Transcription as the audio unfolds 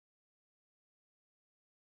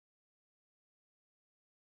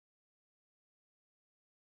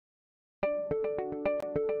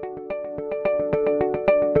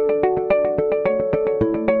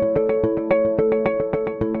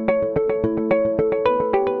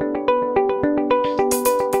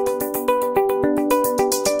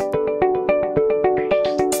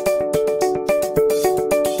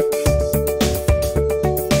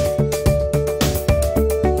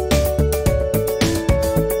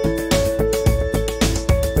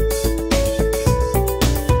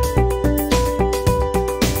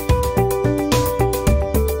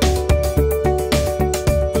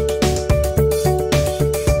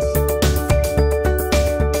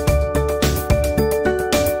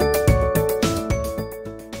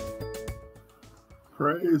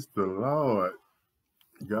Praise the Lord.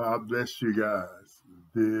 God bless you guys.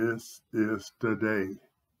 This is the day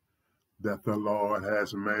that the Lord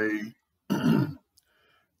has made,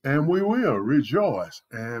 and we will rejoice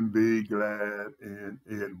and be glad in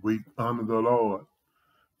it. We honor the Lord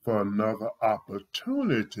for another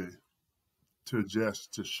opportunity to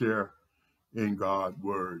share in God's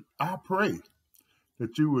word. I pray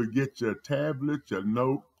that you would get your tablet, your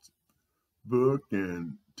notebook,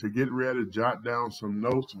 and to get ready to jot down some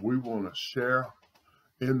notes. We want to share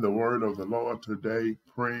in the word of the Lord today,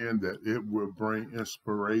 praying that it will bring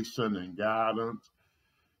inspiration and guidance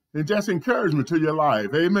and just encouragement to your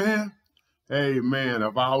life. Amen. Amen.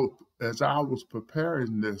 As I was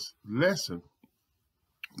preparing this lesson,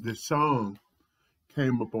 this song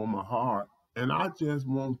came up on my heart, and I just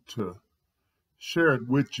want to share it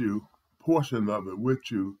with you, portion of it with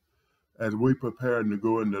you, as we prepare to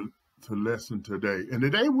go into lesson today. And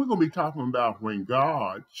today we're going to be talking about when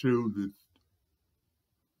God chooses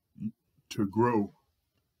to grow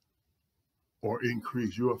or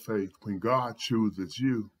increase your faith, when God chooses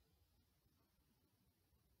you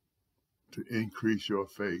to increase your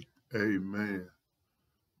faith. Amen.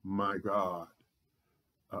 My God.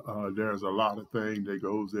 There's a lot of things that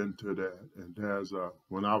goes into that. And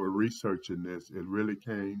when I was researching this, it really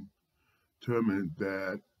came to me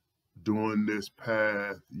that during this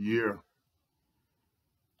past year,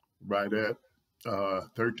 right at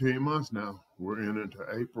 13 months now, we're into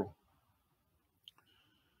April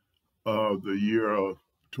of the year of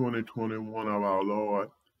 2021 of our Lord.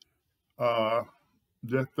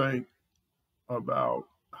 Just think about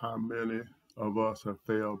how many of us have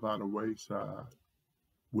failed by the wayside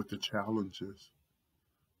with the challenges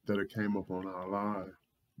that have came up on our lives.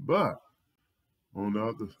 But on the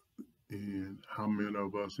other end, how many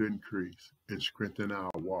of us increase and strengthen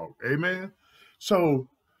our walk. Amen. So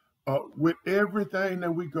with everything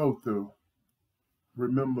that we go through,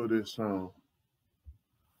 remember this song.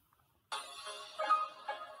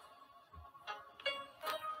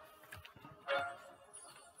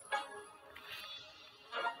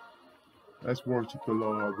 Let's worship the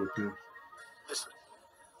Lord with this. Listen.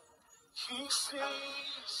 He sees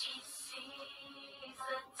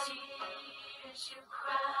the tears you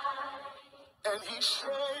cry, and he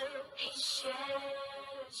shares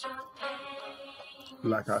your pain.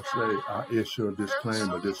 Like I say, I issue a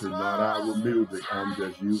disclaimer. This is not our music. I'm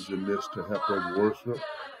just using this to help us worship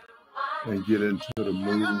and get into the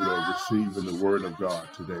mood of receiving the word of God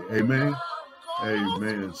today. Amen.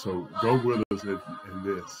 Amen. So go with us in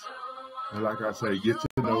this. And like I say, get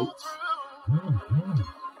your notes.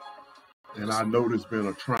 And I know it's been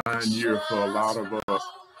a trying year for a lot of us,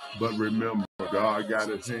 but remember, God got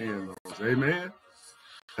his hand on us. Amen.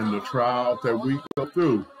 And the trials that we go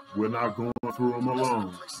through, we're not going through them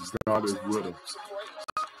alone. God is with us.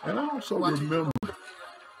 And also remember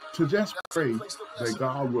to just pray that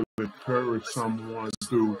God will encourage someone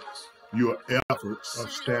through your efforts of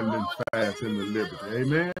standing fast in the liberty.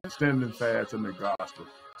 Amen. Standing fast in the gospel.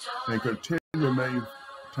 And continue to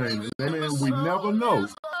maintain it. Amen. We never know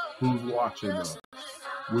who's watching us.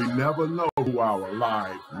 We never know who our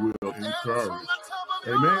life will encourage.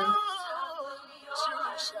 Amen.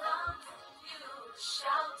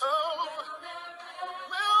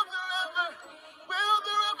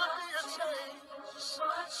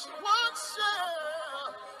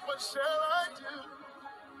 What shall I do?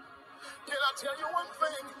 Can I tell you one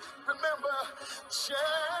thing? Remember,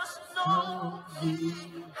 just know he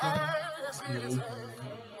has his hand.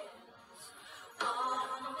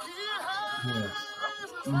 He has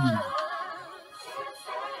his hand.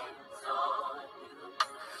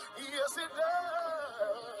 Yes, he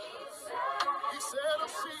does. He said he'll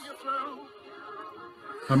see you through.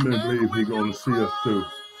 How many believe he's going to see us through?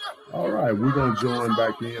 All right, we're going to join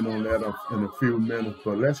back in on that in a few minutes,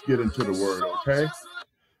 but let's get into the word, okay?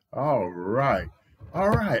 All right.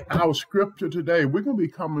 Our scripture today, we're going to be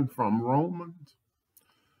coming from Romans.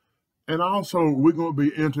 And also, we're going to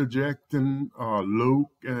be interjecting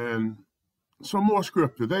Luke and some more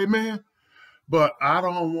scriptures. Amen? But I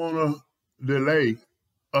don't want to delay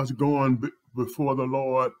us going before the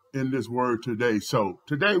Lord in this word today. So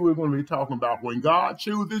today we're going to be talking about when God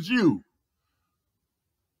chooses you.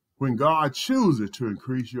 When God chooses to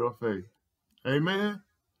increase your faith. Amen?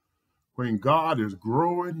 When God is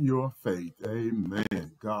growing your faith.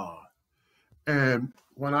 Amen, God. And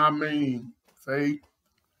when I mean faith,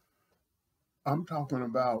 I'm talking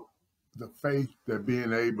about the faith that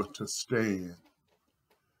being able to stand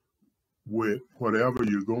with whatever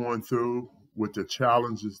you're going through, with the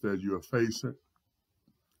challenges that you're facing.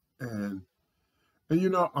 And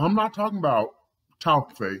you know, I'm not talking about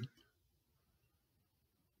talk faith.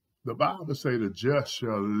 The Bible says the just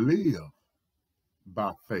shall live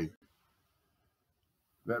by faith.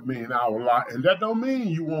 That means our life, and that don't mean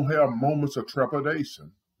you won't have moments of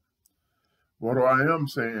trepidation. What I am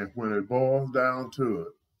saying, when it boils down to it,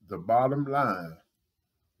 the bottom line,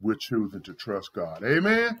 we're choosing to trust God.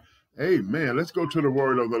 Amen? Amen. Let's go to the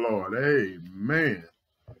word of the Lord. Amen.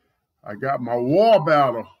 I got my war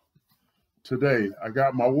battle today. I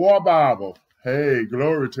got my war Bible. Hey,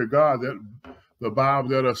 glory to God. That the Bible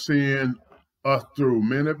that are seeing us through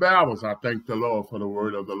many battles. I thank the Lord for the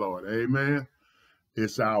word of the Lord. Amen.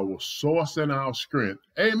 It's our source and our strength.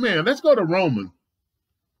 Amen. Let's go to Romans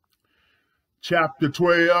chapter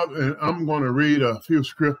 12, and I'm going to read a few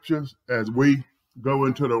scriptures as we go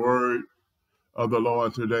into the word of the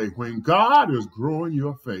Lord today. When God is growing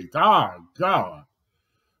your faith, God,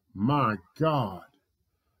 my God.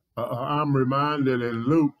 I'm reminded in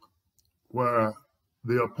Luke where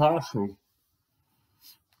the apostle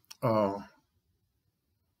had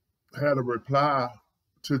a reply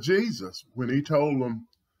to Jesus when he told them,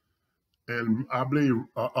 and I believe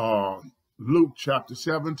Luke chapter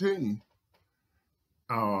 17,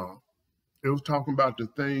 it was talking about the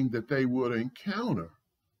thing that they would encounter.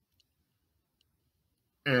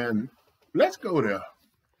 And let's go there.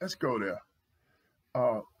 Let's go there.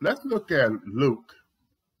 Let's look at Luke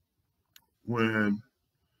when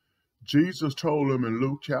Jesus told him in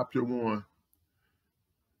Luke chapter 1,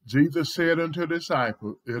 Jesus said unto the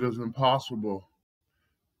disciples, it is impossible,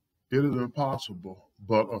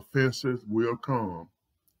 but offenses will come.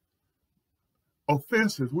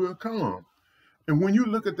 Offenses will come. And when you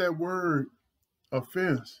look at that word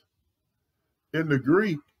offense in the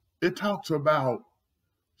Greek, it talks about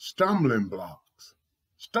stumbling blocks.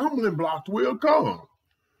 Stumbling blocks will come.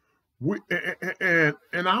 And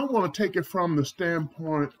I want to take it from the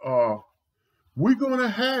standpoint of we're going to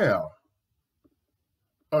have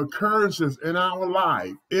occurrences in our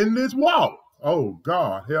life, in this walk. Oh,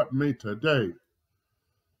 God, help me today.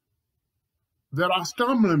 That are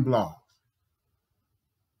stumbling blocks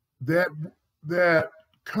that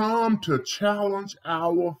come to challenge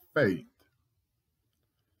our faith,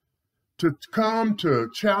 to come to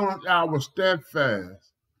challenge our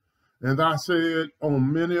steadfast. And I said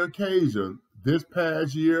on many occasions, this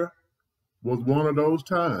past year was one of those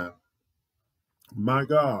times, my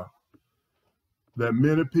God, that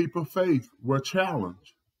many people's faith were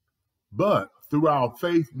challenged. But through our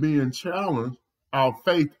faith being challenged, our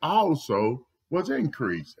faith also was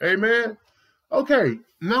increased. Amen? Okay,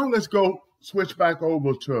 now let's go switch back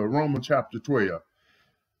over to Romans chapter 12.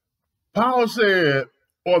 Paul said,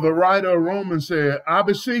 or the writer of Romans said, I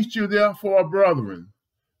beseech you therefore, brethren,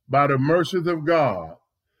 by the mercies of God,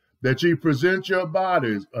 that ye present your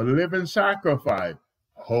bodies a living sacrifice,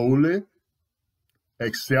 holy,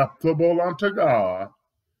 acceptable unto God,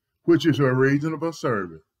 which is a reasonable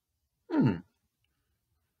service.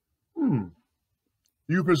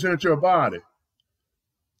 You present your body,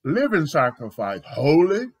 living sacrifice,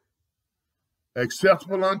 holy,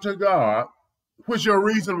 acceptable unto God, which is a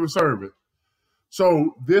reasonable service.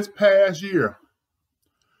 So this past year,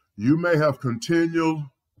 you may have continued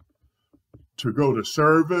to go to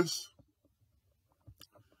service.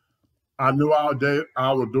 I knew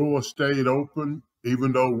our door stayed open,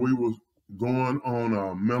 even though we was going on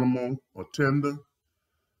a minimal attendance.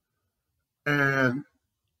 And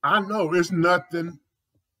I know it's nothing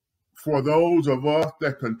for those of us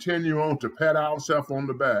that continue on to pat ourselves on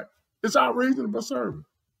the back. It's our reasonable service.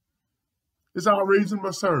 It's our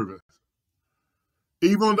reasonable service.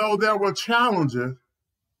 Even though there were challenges,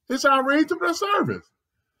 it's our reasonable service.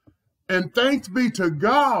 And thanks be to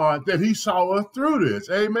God that he saw us through this.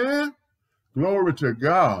 Amen? Glory to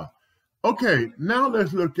God. Okay, now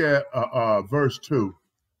let's look at verse 2.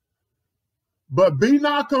 But be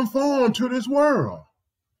not conformed to this world,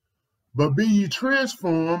 but be ye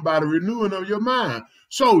transformed by the renewing of your mind.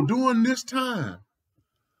 So during this time,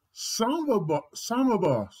 some of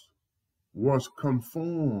us was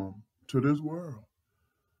conformed to this world.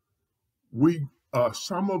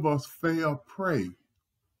 Some of us fell prey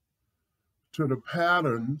to the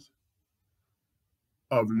patterns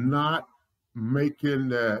of not making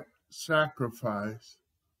that sacrifice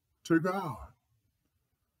to God.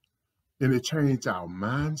 And it changed our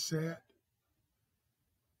mindset.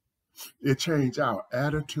 It changed our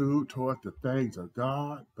attitude toward the things of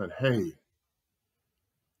God. But hey,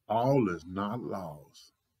 all is not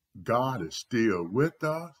lost. God is still with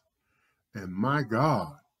us. And my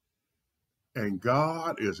God, and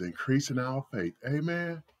God is increasing our faith.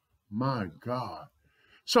 Amen. My God.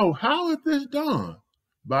 So how is this done?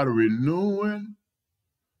 By the renewing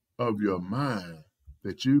of your mind.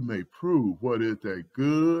 that you may prove what is that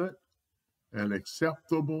good and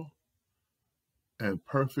acceptable and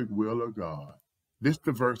perfect will of God. This is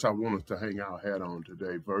the verse I want us to hang our hat on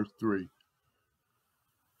today, verse 3.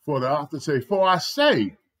 For the author says, for I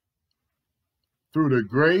say, through the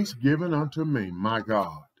grace given unto me, my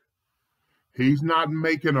God. He's not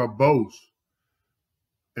making a boast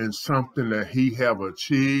in something that he have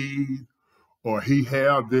achieved, or he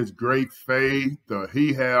have this great faith, or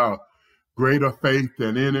he have greater faith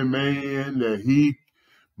than any man, that he,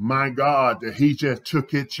 my God, that he just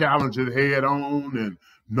took his challenges head on and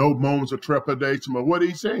no moments of trepidation. But what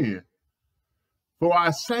he's saying, for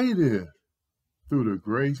I say this through the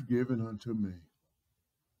grace given unto me.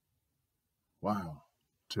 Wow.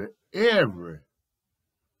 To every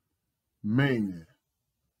man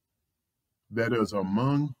that is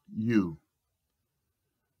among you.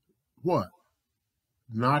 What?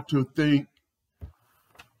 Not to think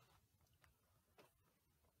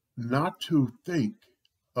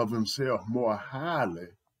of himself more highly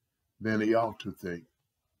than he ought to think.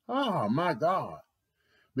 Oh, my God.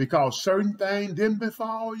 Because certain things didn't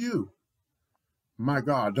befall you. My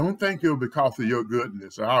God, don't think it was because of your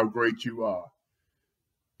goodness or how great you are.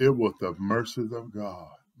 It was the mercies of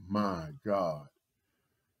God. My God.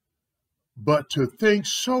 But to think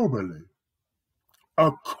soberly,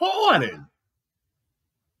 according,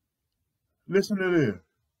 listen to this,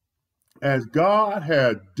 as God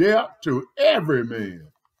had dealt to every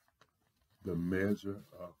man the measure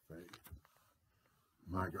of faith.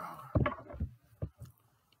 My God.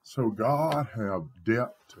 So God have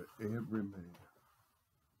dealt to every man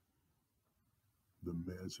the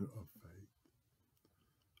measure of faith.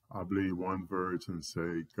 I believe one version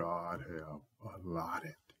say God have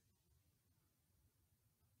allotted.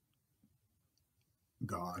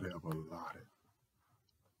 God have allotted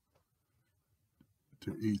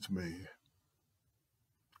to each man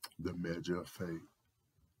the measure of faith.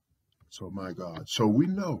 So my God, so we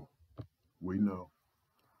know,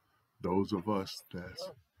 those of us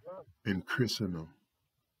that's in Christendom,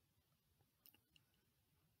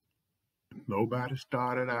 nobody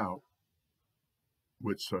started out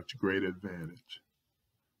with such great advantage.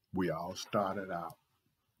 We all started out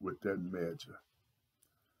with that measure.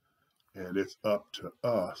 And it's up to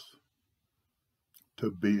us to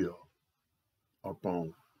build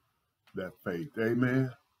upon that faith.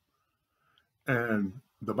 Amen. And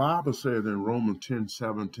the Bible says in Romans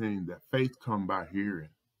 10:17 that faith comes by hearing,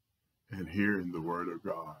 and hearing the word of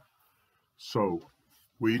God. So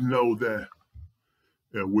we know that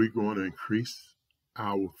if we're going to increase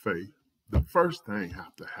our faith, the first thing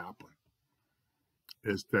have to happen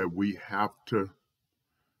is that we have to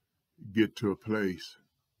get to a place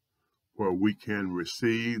where we can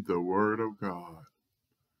receive the word of God,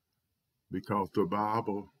 because the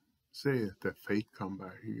Bible says that faith comes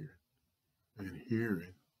by hearing, and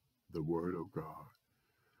hearing the word of God.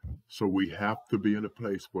 So we have to be in a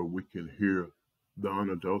place where we can hear the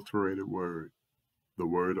unadulterated word, the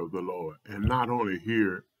word of the Lord, and not only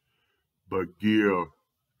hear it, but give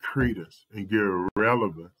credence and give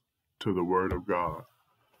relevance to the word of God.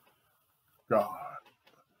 God,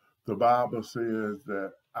 the Bible says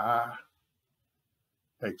that I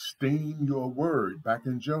esteem your word, back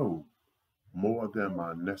in Job, more than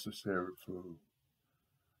my necessary food.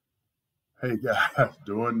 Hey guys,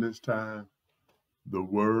 during this time, the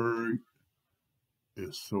word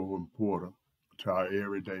is so important to our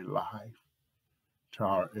everyday life, to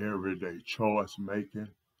our everyday choice making,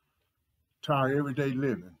 to our everyday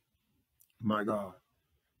living. My God,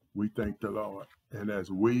 we thank the Lord. And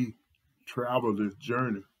as we travel this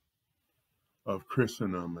journey of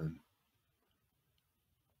Christendom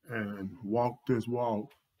and walk this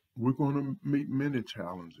walk, we're going to meet many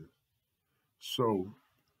challenges. So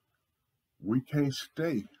we can't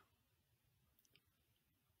stay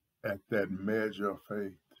at that measure of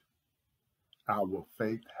faith. Our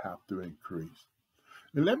faith have to increase.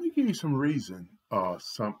 And let me give you some reason,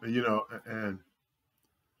 and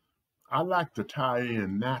I like to tie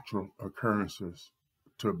in natural occurrences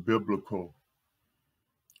to biblical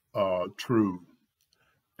truth.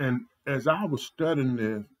 And as I was studying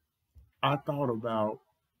this, I thought about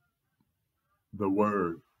the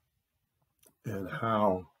word and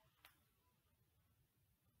how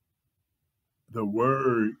the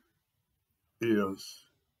word is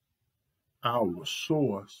our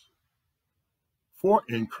source for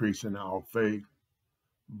increasing our faith.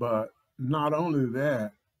 But not only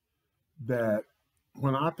that, that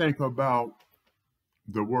when I think about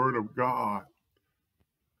the word of God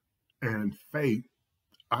and faith,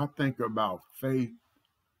 I think about faith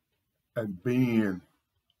as being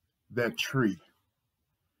that tree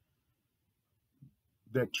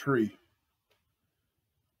that tree,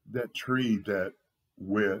 that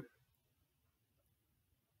with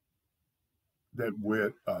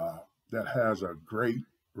that has a great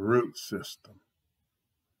root system.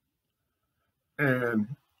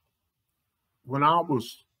 And when I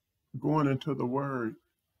was going into the Word,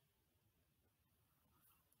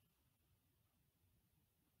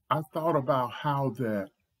 I thought about how that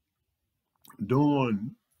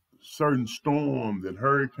during certain storms and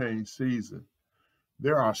hurricane season,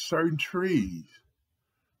 there are certain trees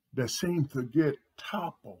that seem to get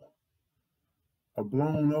toppled or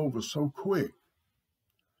blown over so quick.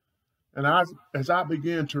 And as I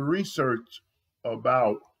began to research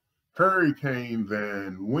about hurricanes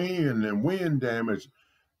and wind damage,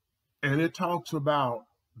 and it talks about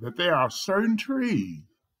that there are certain trees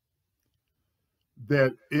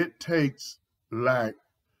that it takes like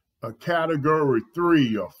a category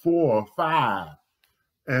 3 or 4 or 5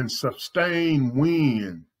 and sustained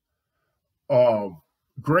wind of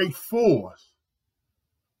great force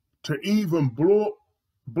to even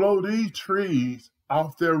blow these trees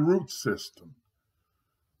off their root system,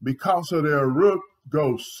 because of their root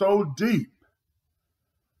goes so deep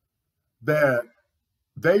that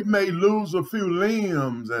they may lose a few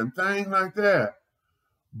limbs and things like that,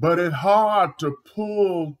 but it's hard to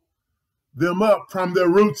pull them up from their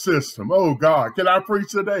root system. Oh God, can I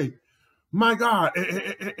preach today? My God,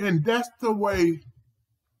 and that's the way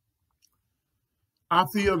I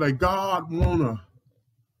feel that God wanna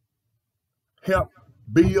help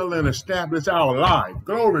build and establish our life.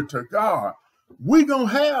 Glory to God. We're going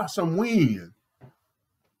to have some wind.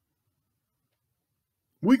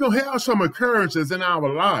 We're going to have some occurrences in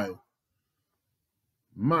our life.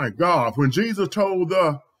 My God, when Jesus told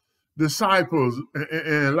the disciples,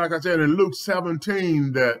 and like I said in Luke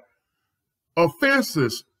 17, that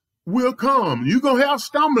offenses will come. You're going to have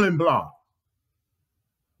stumbling blocks.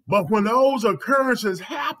 But when those occurrences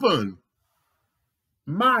happen,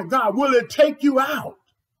 my God, will it take you out?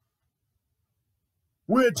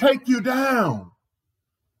 Will it take you down?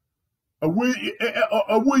 Or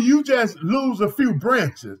will you just lose a few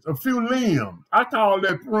branches, a few limbs? I call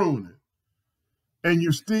that pruning. And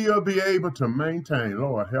you still be able to maintain.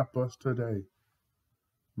 Lord, help us today.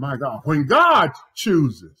 My God, when God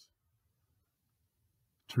chooses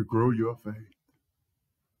to grow your faith,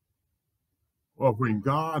 or when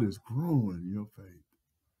God is growing your faith,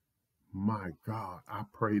 my God, I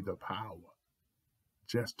pray the power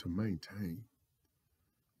just to maintain.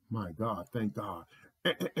 My God, thank God.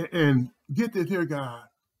 And get this here, God.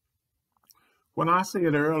 When I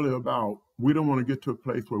said earlier about we don't want to get to a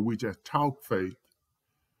place where we just talk faith,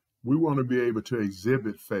 we want to be able to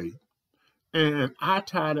exhibit faith. And I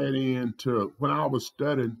tie that into when I was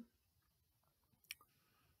studying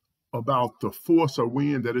about the force of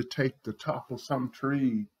wind that it takes to topple some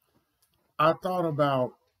tree. I thought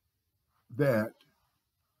about that.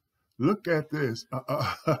 Look at this.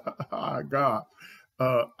 God.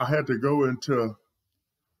 I had to go into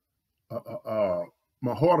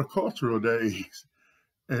my horticultural days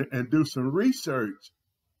and do some research.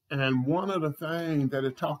 And one of the things that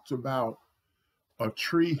it talks about a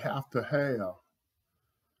tree have to have.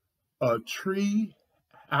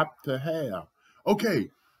 Okay,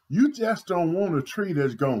 you just don't want a tree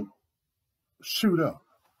that's going to shoot up.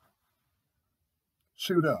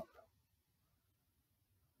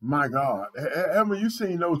 My God, haven't you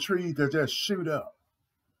seen those trees that just shoot up?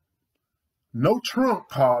 No trunk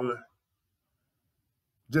collar,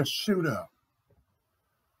 just shoot up.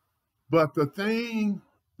 But the thing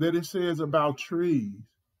that it says about trees,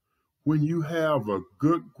 when you have a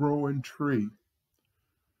good growing tree,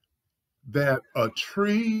 that a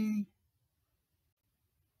tree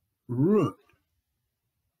root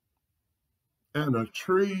and a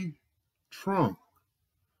tree trunk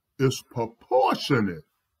is proportionate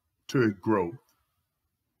to its growth.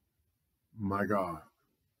 My God.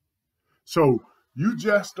 So you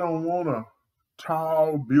just don't want a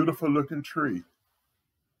tall, beautiful looking tree.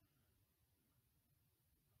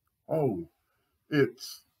 Oh,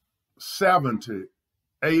 it's 70,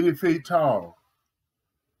 80 feet tall,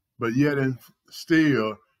 but yet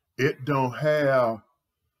still it don't have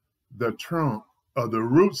the trunk or the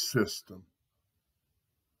root system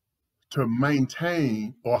to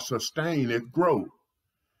maintain or sustain its growth.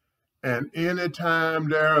 And anytime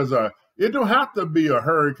it don't have to be a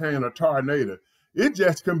hurricane or tornado. It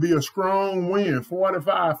just can be a strong wind,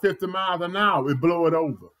 45, 50 miles an hour, it blow it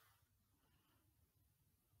over.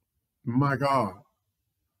 My God.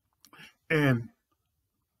 And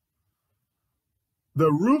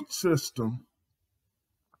the root system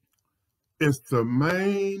is the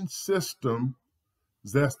main system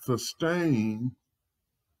that sustains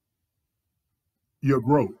your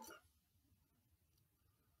growth.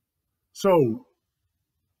 So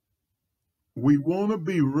we want to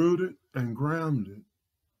be rooted and grounded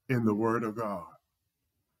in the Word of God.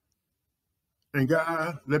 And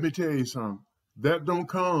guys, let me tell you something. That don't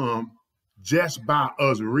come just by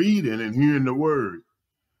us reading and hearing the Word.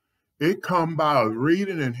 It comes by us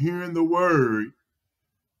reading and hearing the Word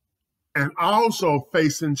and also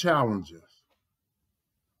facing challenges.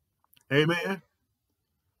 Amen.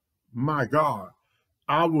 My God,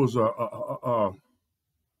 I was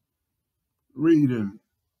reading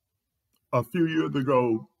a few years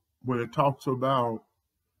ago when it talks about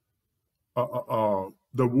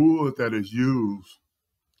the wood that is used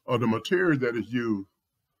or the material that is used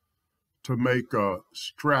to make a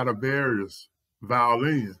Stradivarius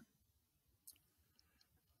violin.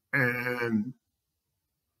 And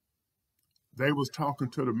they was talking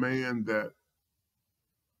to the man that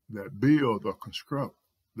build or construct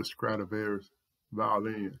the Stradivarius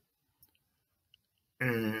violin.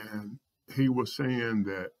 And he was saying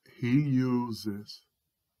that he uses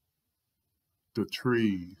the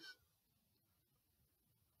trees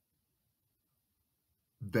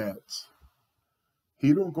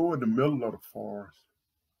he don't go in the middle of the forest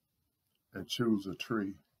and choose a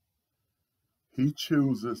tree. He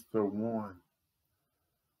chooses the one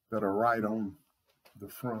that are right on the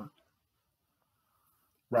front,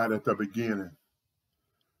 right at the beginning,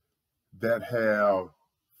 that have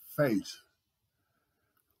face.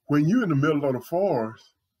 When you're in the middle of the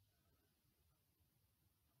forest,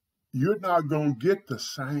 you're not going to get the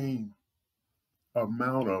same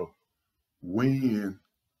amount of wind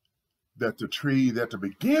that the tree at the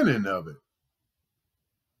beginning of it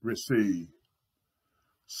receive.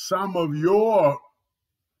 Some of the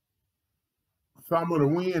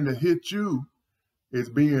wind that hit you is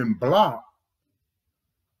being blocked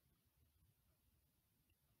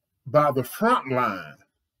by the front line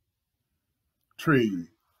trees.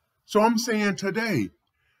 So I'm saying today,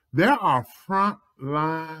 there are front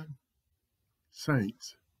line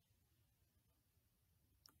saints.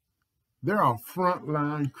 There are front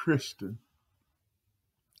line Christians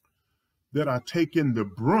that are taking the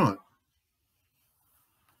brunt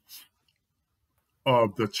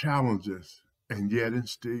of the challenges and yet and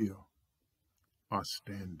still are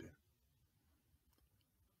standing.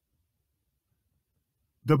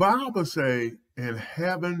 The Bible say, and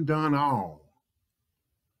having done all,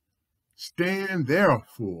 stand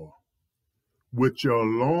therefore with your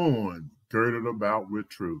loins girded about with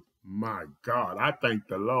truth. My God, I thank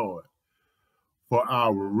the Lord for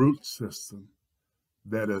our root system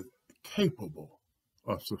that is capable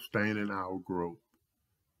of sustaining our growth.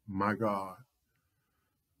 My God,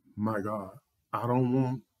 I don't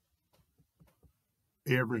want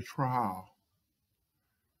every trial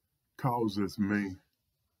causes me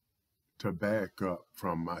to back up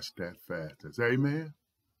from my steadfastness. Amen?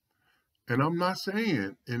 And I'm not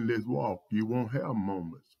saying in this walk you won't have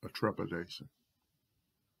moments of trepidation.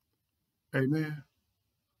 Amen?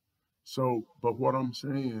 So, but what I'm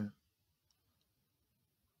saying,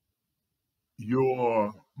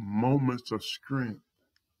 your moments of strength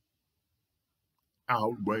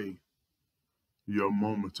outweigh your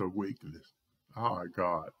moments of weakness. Oh,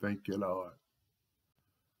 God, thank you, Lord.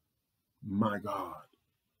 My God.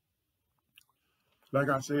 Like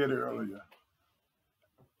I said earlier,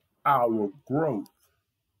 our growth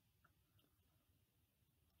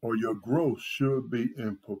or your growth should be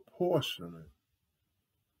in proportion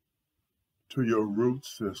to your root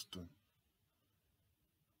system.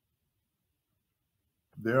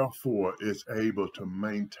 Therefore, it's able to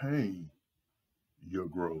maintain your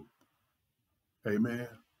growth. Amen.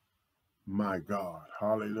 My God.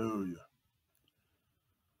 Hallelujah.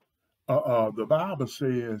 The Bible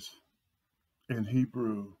says in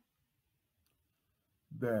Hebrew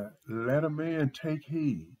that let a man take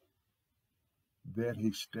heed that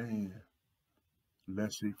he stand,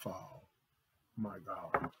 lest he fall. My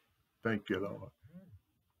God. Thank you, Lord.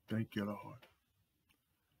 Thank you,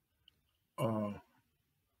 Lord.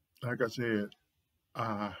 Like I said,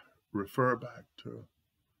 I refer back to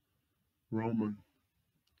Romans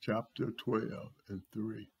chapter 12 and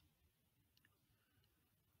 3.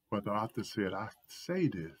 But the author said, I say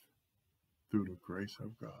this through the grace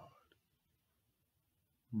of God.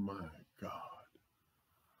 My God.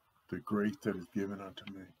 The grace that is given unto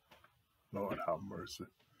me. Lord, have mercy.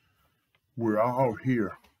 We're all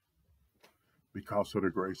here because of the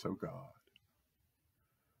grace of God.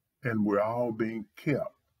 And we're all being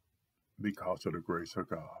kept because of the grace of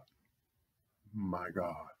God. My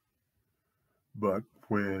God. But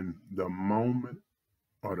when the moment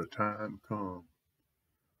or the time comes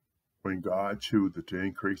when God chooses to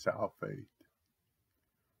increase our faith,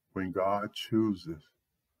 when God chooses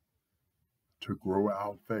to grow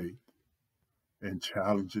our faith and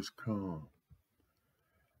challenges come,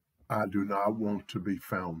 I do not want to be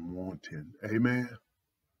found wanting. Amen.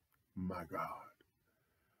 My God.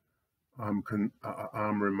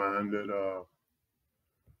 I'm reminded of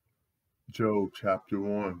Job chapter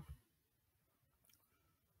 1,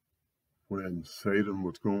 when Satan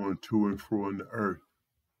was going to and fro in the earth.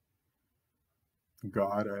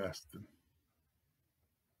 God asked him,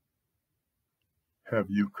 have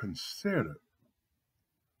you considered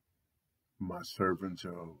my servant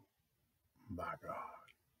Job? My God.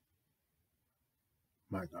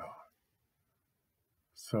 My God.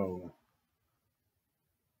 So,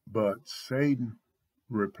 but Satan's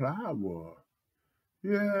reply was,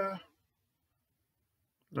 yeah,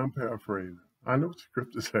 I'm paraphrasing. I know what the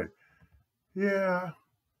scriptures say. Yeah,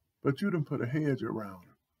 but you done put a hedge around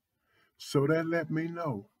him. So that let me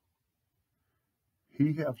know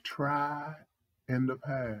he have tried in the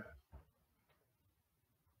past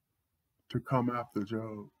to come after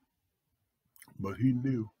Job, but he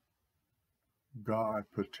knew God's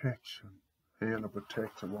protection, hand of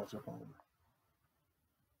protection was upon him.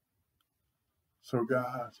 So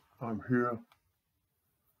guys, I'm here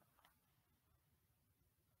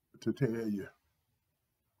to tell you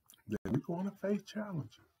that we're going to face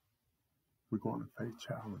challenges. We're going to face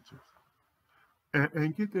challenges.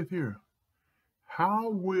 And get this here. How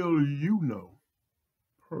will you know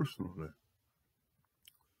personally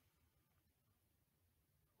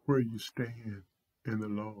where you stand in the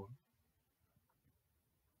Lord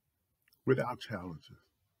without challenges?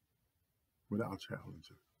 Without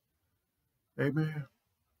challenges. Amen.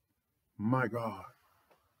 My God,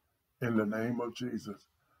 in the name of Jesus.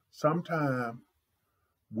 Sometimes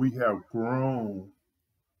we have grown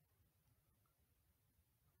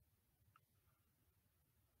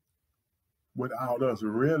without us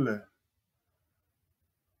really.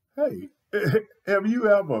 Hey, have you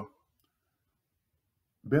ever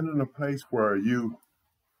been in a place where you,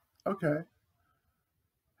 okay,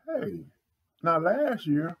 hey, now last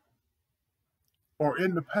year or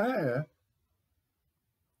in the past,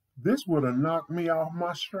 this would have knocked me off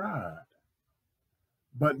my stride.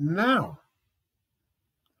 But now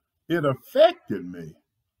it affected me,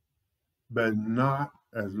 but not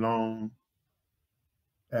as long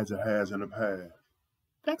as it has in the past.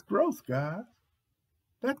 That's growth, guys.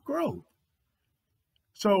 That's growth.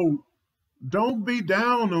 So don't be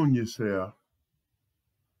down on yourself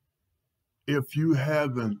if you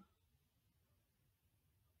haven't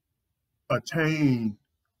attained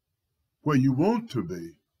where you want to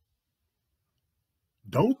be.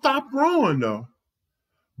 Don't stop growing though,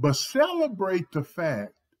 but celebrate the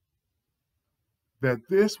fact that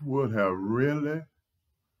this would have really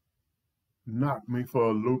knocked me for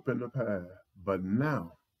a loop in the past, but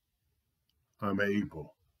now I'm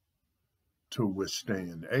able to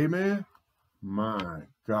withstand. Amen? My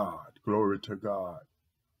God, glory to God.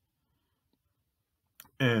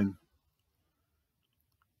 And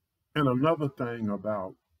another thing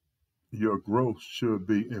about your growth should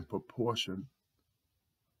be in proportion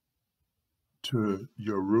to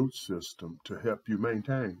your root system to help you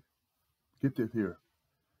maintain. Get this here.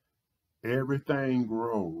 Everything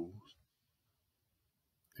grows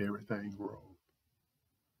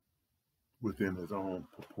within its own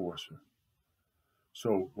proportion.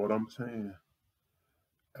 So what I'm saying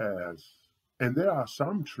and there are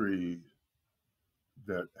some trees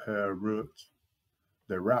that have roots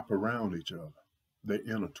that wrap around each other. They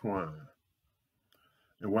intertwine.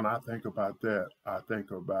 And when I think about that, I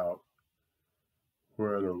think about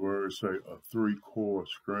where the words say a 3-chord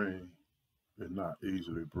string is not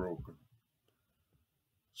easily broken.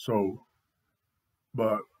 So,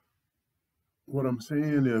 but what I'm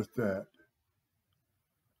saying is that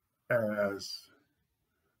as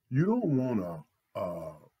you don't want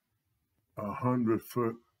a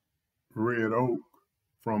 100-foot red oak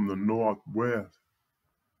from the northwest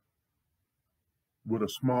with a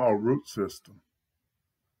small root system.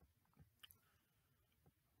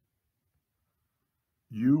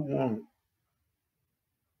 You want,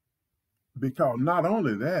 because not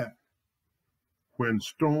only that, when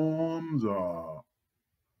storms or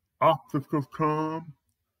obstacles come,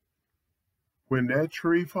 when that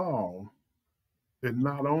tree falls, it's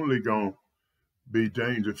not only going to be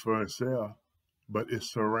dangerous for itself, but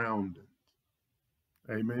its surroundings.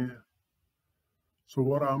 Amen. So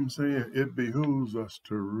what I'm saying, it behooves us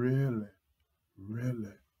to really,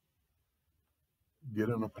 really get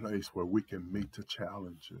in a place where we can meet the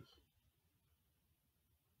challenges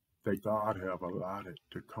that God have allotted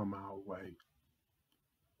to come our way,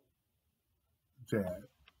 that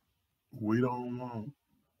we don't want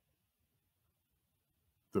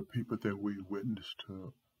the people that we witness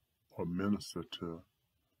to or minister to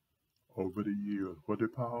over the years. What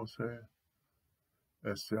did Paul say?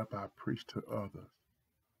 Except I preach to others,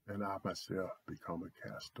 and I myself become a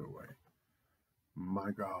castaway.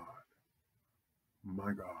 My God,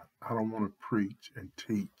 I don't want to preach and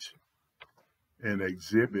teach and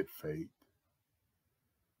exhibit faith,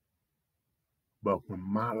 but when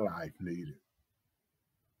my life needed,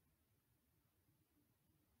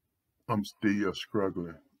 I'm still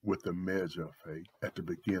struggling with the measure of faith at the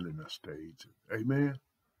beginning of stages. Amen.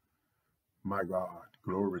 My God,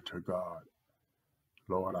 glory to God.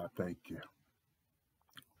 Lord, I thank you.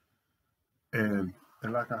 And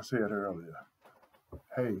like I said earlier,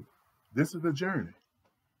 hey, this is a journey.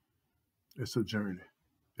 It's a journey.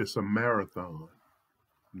 It's a marathon,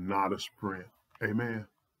 not a sprint. Amen.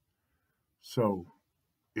 So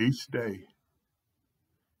each day,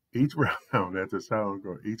 each round, as the song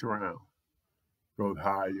goes, each round goes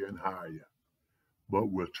higher and higher. But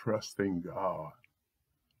we're trusting God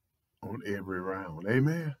on every round.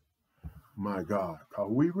 Amen. My God, because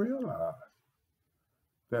we realize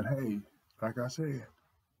that, hey, like I said,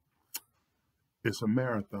 it's a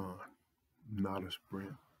marathon, not a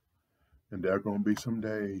sprint. And there are going to be some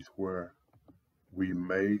days where we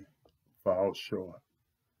may fall short.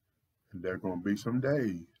 And there are going to be some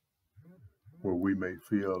days where we may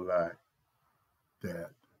feel like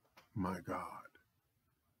that, my God,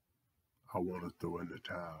 I want to throw in the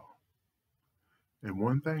towel. And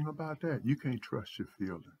one thing about that, you can't trust your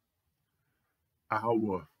feelings.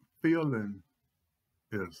 Our feeling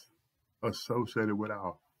is associated with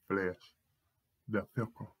our flesh. They're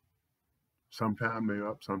fickle. Sometimes they're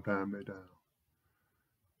up, sometimes they're down.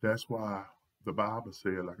 That's why the Bible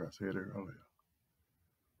said, like I said earlier,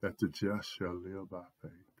 that the just shall live by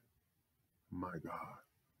faith. My God.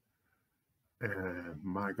 And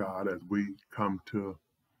my God, as we come to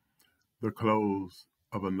the close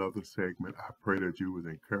of another segment, I pray that you was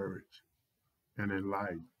encouraged and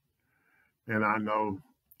enlightened. And I know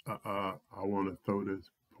I want to throw this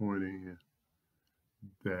point in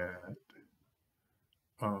that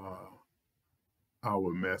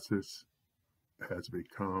our message has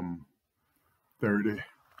become 30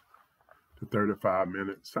 to 35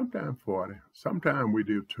 minutes, sometimes 40, sometimes we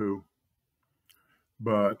do too.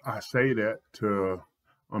 But I say that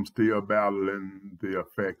I'm still battling the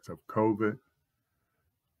effects of COVID,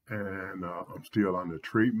 and I'm still under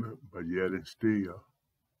treatment, but yet and still,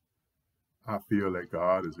 I feel that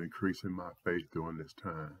God is increasing my faith during this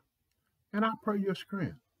time. And I pray your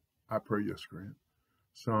strength. I pray your strength.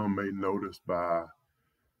 Some may notice by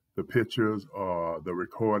the pictures or the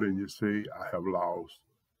recording you see, I have lost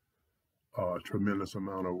a tremendous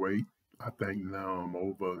amount of weight. I think now I'm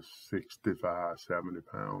over 65, 70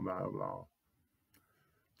 pounds I have lost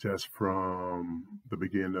just from the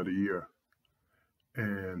beginning of the year.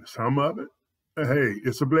 And some of it, hey,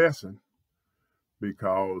 it's a blessing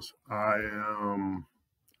because I am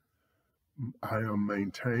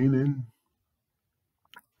maintaining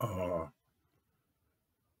a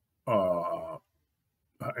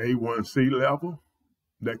A1C level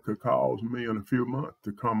that could cause me in a few months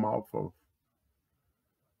to come off of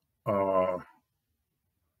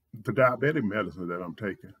the diabetic medicine that I'm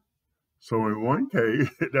taking. So in one case,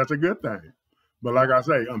 that's a good thing. But like I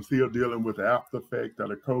say, I'm still dealing with the after effect of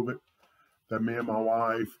the COVID that me and my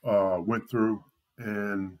wife went through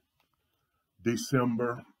in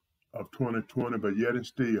December of 2020, but yet and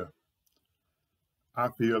still, I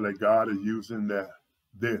feel that God is using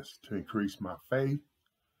this to increase my faith.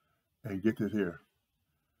 And get it here.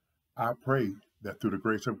 I pray that through the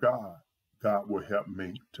grace of God, God will help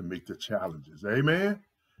me to meet the challenges. Amen.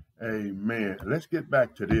 Amen. Let's get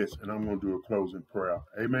back to this, and I'm going to do a closing prayer.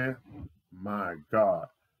 Amen. My God.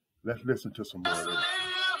 Let's listen to some more of this.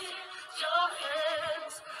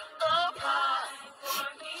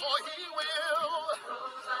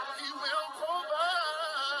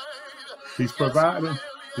 He's providing.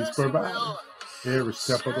 He's providing every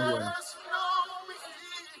step of the way.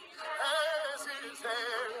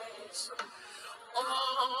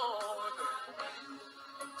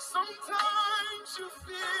 Sometimes you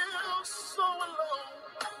feel so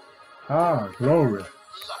alone. Glory.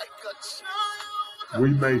 We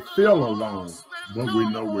may feel alone, but we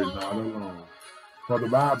know we're not alone. For the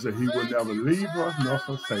Bible says he will never leave us nor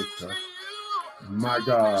forsake us. My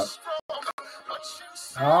God.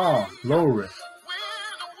 Glory.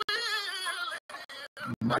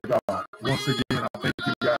 My God. Once again, I thank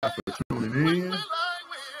you guys for tuning in.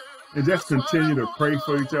 And just continue to pray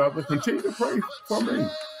for each other. Continue to pray for me.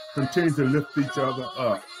 Continue to lift each other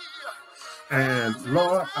up. And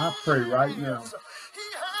Lord, I pray right now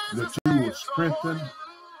that you will strengthen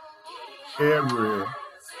every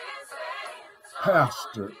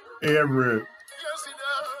pastor, every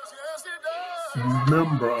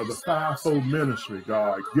member of the fivefold ministry,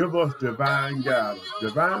 God. Give us divine guidance,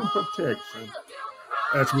 divine protection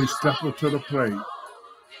as we step up to the plate,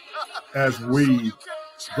 as we,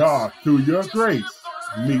 God, through your grace,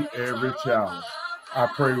 meet every challenge. I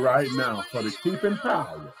pray right now for the keeping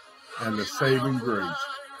power and the saving grace.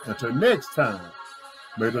 Until next time,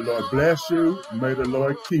 may the Lord bless you. May the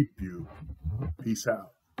Lord keep you. Peace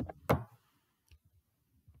out.